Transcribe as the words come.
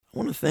I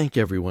want to thank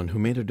everyone who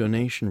made a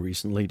donation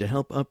recently to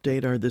help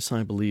update our This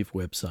I Believe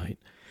website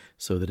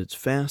so that it's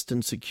fast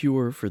and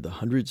secure for the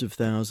hundreds of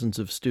thousands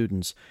of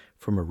students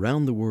from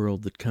around the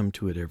world that come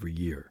to it every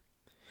year.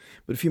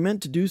 But if you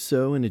meant to do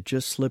so and it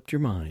just slipped your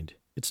mind,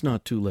 it's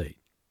not too late.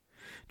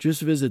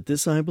 Just visit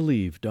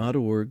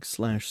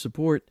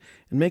thisibelieve.org/support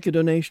and make a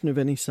donation of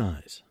any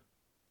size.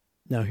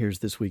 Now here's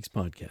this week's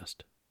podcast.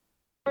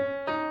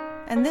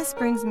 And this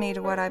brings me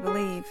to what I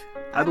believe.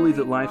 I believe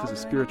that life is a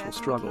spiritual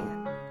struggle.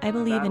 I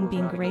believe in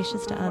being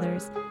gracious to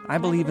others. I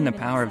believe in the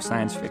power of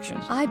science fiction.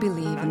 I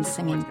believe in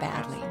singing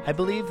badly. I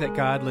believe that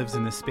God lives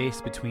in the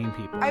space between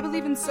people. I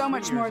believe in so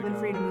much more than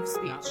freedom of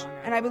speech,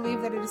 and I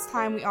believe that it is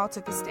time we all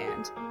took a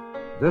stand.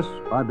 This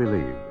I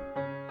believe.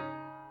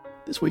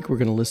 This week we're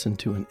going to listen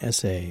to an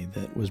essay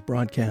that was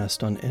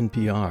broadcast on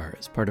NPR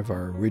as part of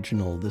our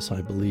original This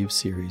I Believe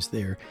series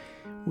there,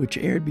 which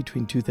aired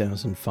between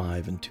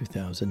 2005 and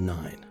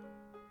 2009.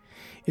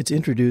 It's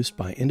introduced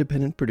by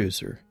independent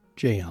producer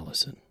Jay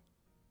Allison.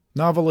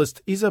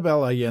 Novelist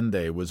Isabel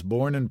Allende was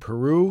born in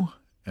Peru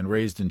and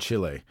raised in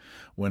Chile.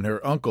 When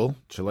her uncle,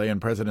 Chilean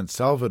President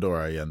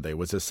Salvador Allende,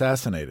 was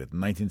assassinated in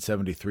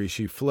 1973,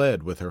 she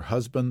fled with her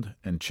husband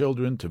and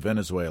children to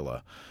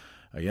Venezuela.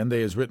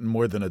 Allende has written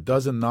more than a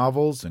dozen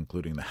novels,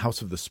 including The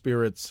House of the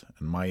Spirits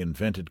and My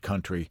Invented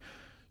Country.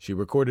 She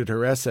recorded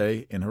her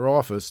essay in her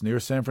office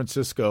near San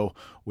Francisco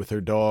with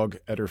her dog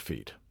at her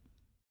feet.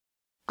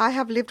 I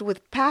have lived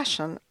with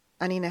passion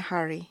and in a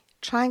hurry,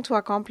 trying to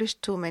accomplish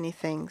too many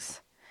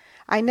things.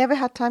 I never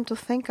had time to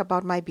think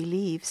about my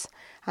beliefs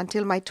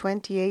until my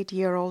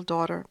 28-year-old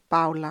daughter,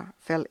 Paula,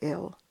 fell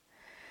ill.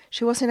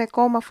 She was in a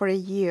coma for a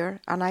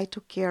year, and I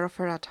took care of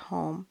her at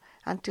home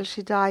until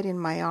she died in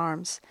my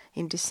arms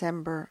in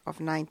December of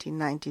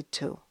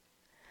 1992.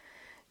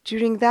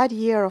 During that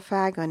year of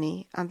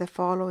agony and the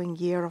following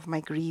year of my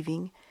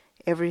grieving,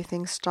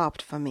 everything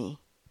stopped for me.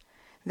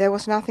 There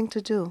was nothing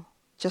to do,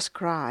 just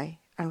cry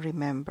and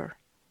remember.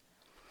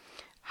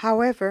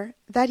 However,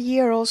 that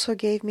year also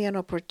gave me an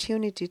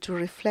opportunity to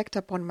reflect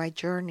upon my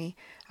journey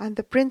and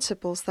the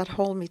principles that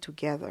hold me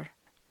together.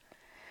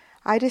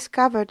 I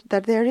discovered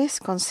that there is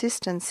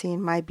consistency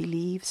in my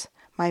beliefs,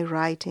 my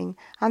writing,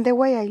 and the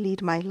way I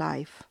lead my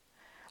life.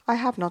 I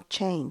have not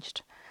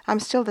changed. I'm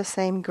still the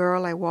same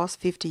girl I was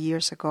 50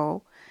 years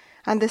ago,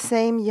 and the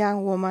same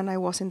young woman I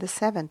was in the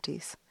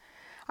 70s.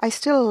 I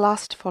still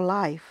lust for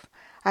life.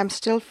 I'm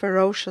still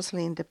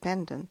ferociously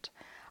independent.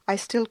 I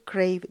still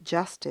crave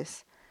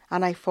justice,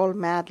 and I fall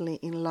madly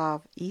in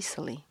love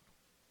easily.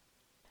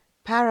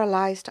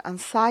 Paralyzed and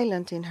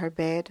silent in her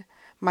bed,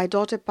 my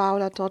daughter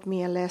Paula taught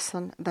me a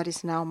lesson that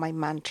is now my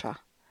mantra.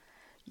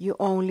 You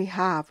only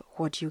have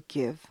what you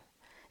give.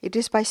 It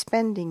is by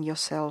spending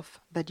yourself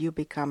that you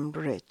become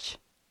rich.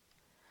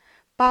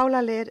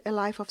 Paula led a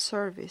life of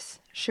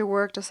service. She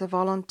worked as a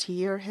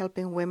volunteer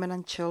helping women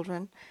and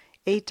children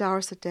 8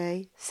 hours a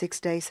day, 6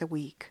 days a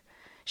week.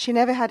 She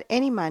never had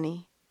any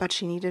money, but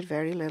she needed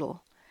very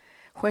little.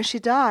 When she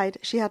died,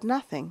 she had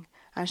nothing,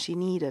 and she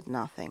needed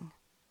nothing.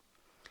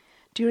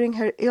 During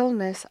her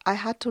illness, I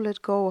had to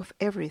let go of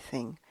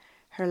everything: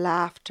 her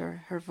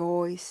laughter, her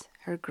voice,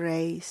 her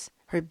grace,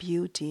 her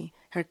beauty,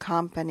 her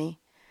company,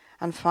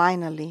 and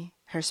finally,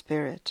 her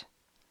spirit.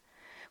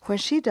 When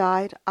she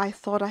died, I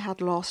thought I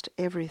had lost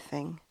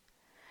everything.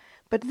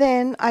 But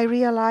then I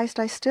realized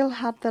I still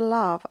had the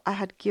love I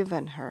had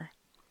given her.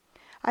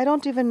 I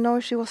don't even know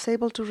if she was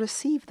able to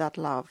receive that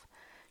love.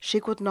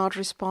 She could not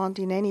respond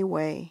in any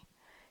way.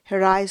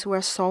 Her eyes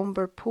were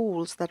somber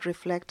pools that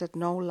reflected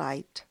no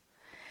light.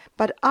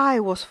 But I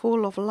was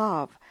full of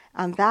love,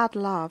 and that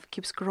love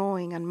keeps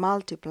growing and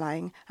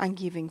multiplying and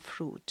giving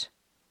fruit.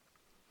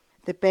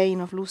 The pain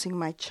of losing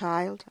my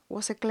child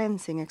was a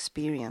cleansing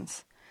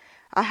experience.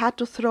 I had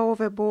to throw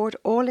overboard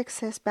all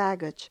excess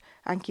baggage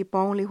and keep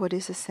only what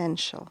is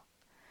essential.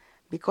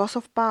 Because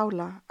of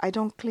Paula, I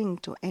don't cling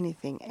to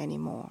anything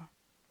anymore.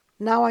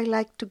 Now I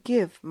like to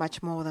give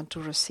much more than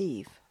to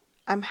receive.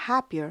 I'm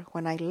happier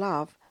when I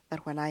love than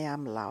when I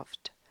am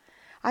loved.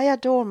 I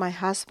adore my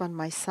husband,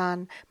 my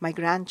son, my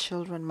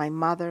grandchildren, my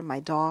mother, my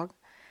dog,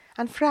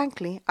 and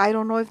frankly, I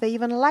don't know if they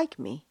even like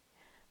me.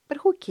 But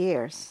who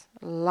cares?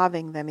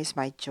 Loving them is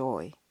my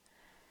joy.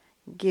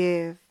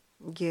 Give,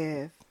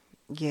 give,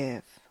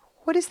 give.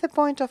 What is the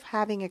point of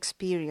having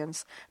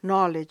experience,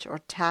 knowledge, or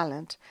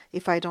talent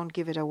if I don't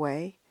give it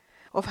away?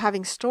 Of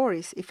having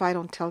stories if I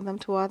don't tell them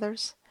to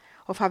others?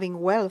 Of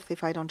having wealth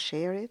if I don't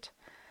share it?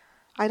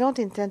 I don't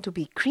intend to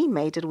be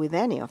cremated with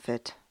any of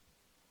it.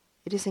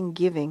 It is in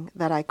giving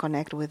that I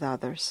connect with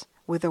others,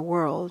 with the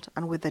world,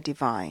 and with the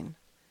divine.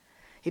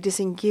 It is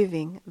in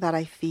giving that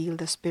I feel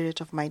the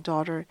spirit of my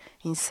daughter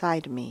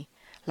inside me,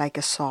 like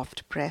a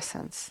soft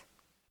presence.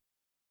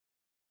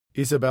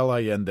 Isabel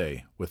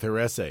Allende, with her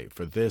essay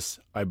for This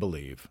I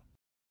Believe.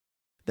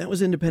 That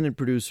was independent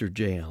producer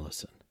Jay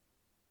Allison.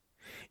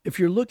 If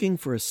you're looking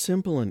for a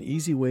simple and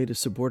easy way to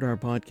support our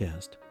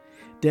podcast,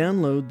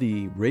 download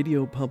the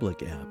Radio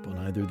Public app on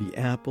either the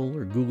Apple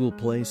or Google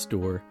Play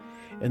Store,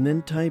 and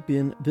then type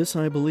in This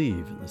I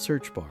Believe in the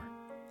search bar.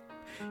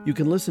 You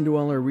can listen to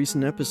all our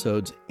recent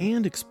episodes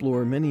and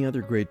explore many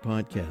other great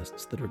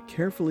podcasts that are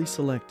carefully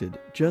selected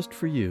just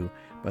for you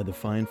by the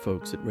fine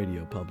folks at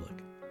Radio Public.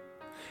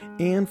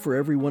 And for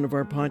every one of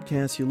our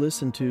podcasts you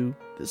listen to,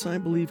 This I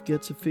Believe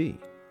gets a fee.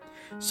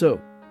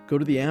 So, go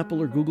to the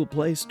Apple or Google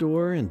Play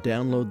Store and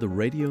download the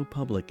Radio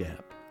Public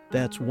app.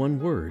 That's one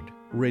word,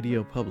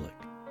 Radio Public.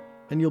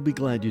 And you'll be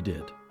glad you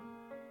did.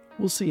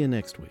 We'll see you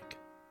next week.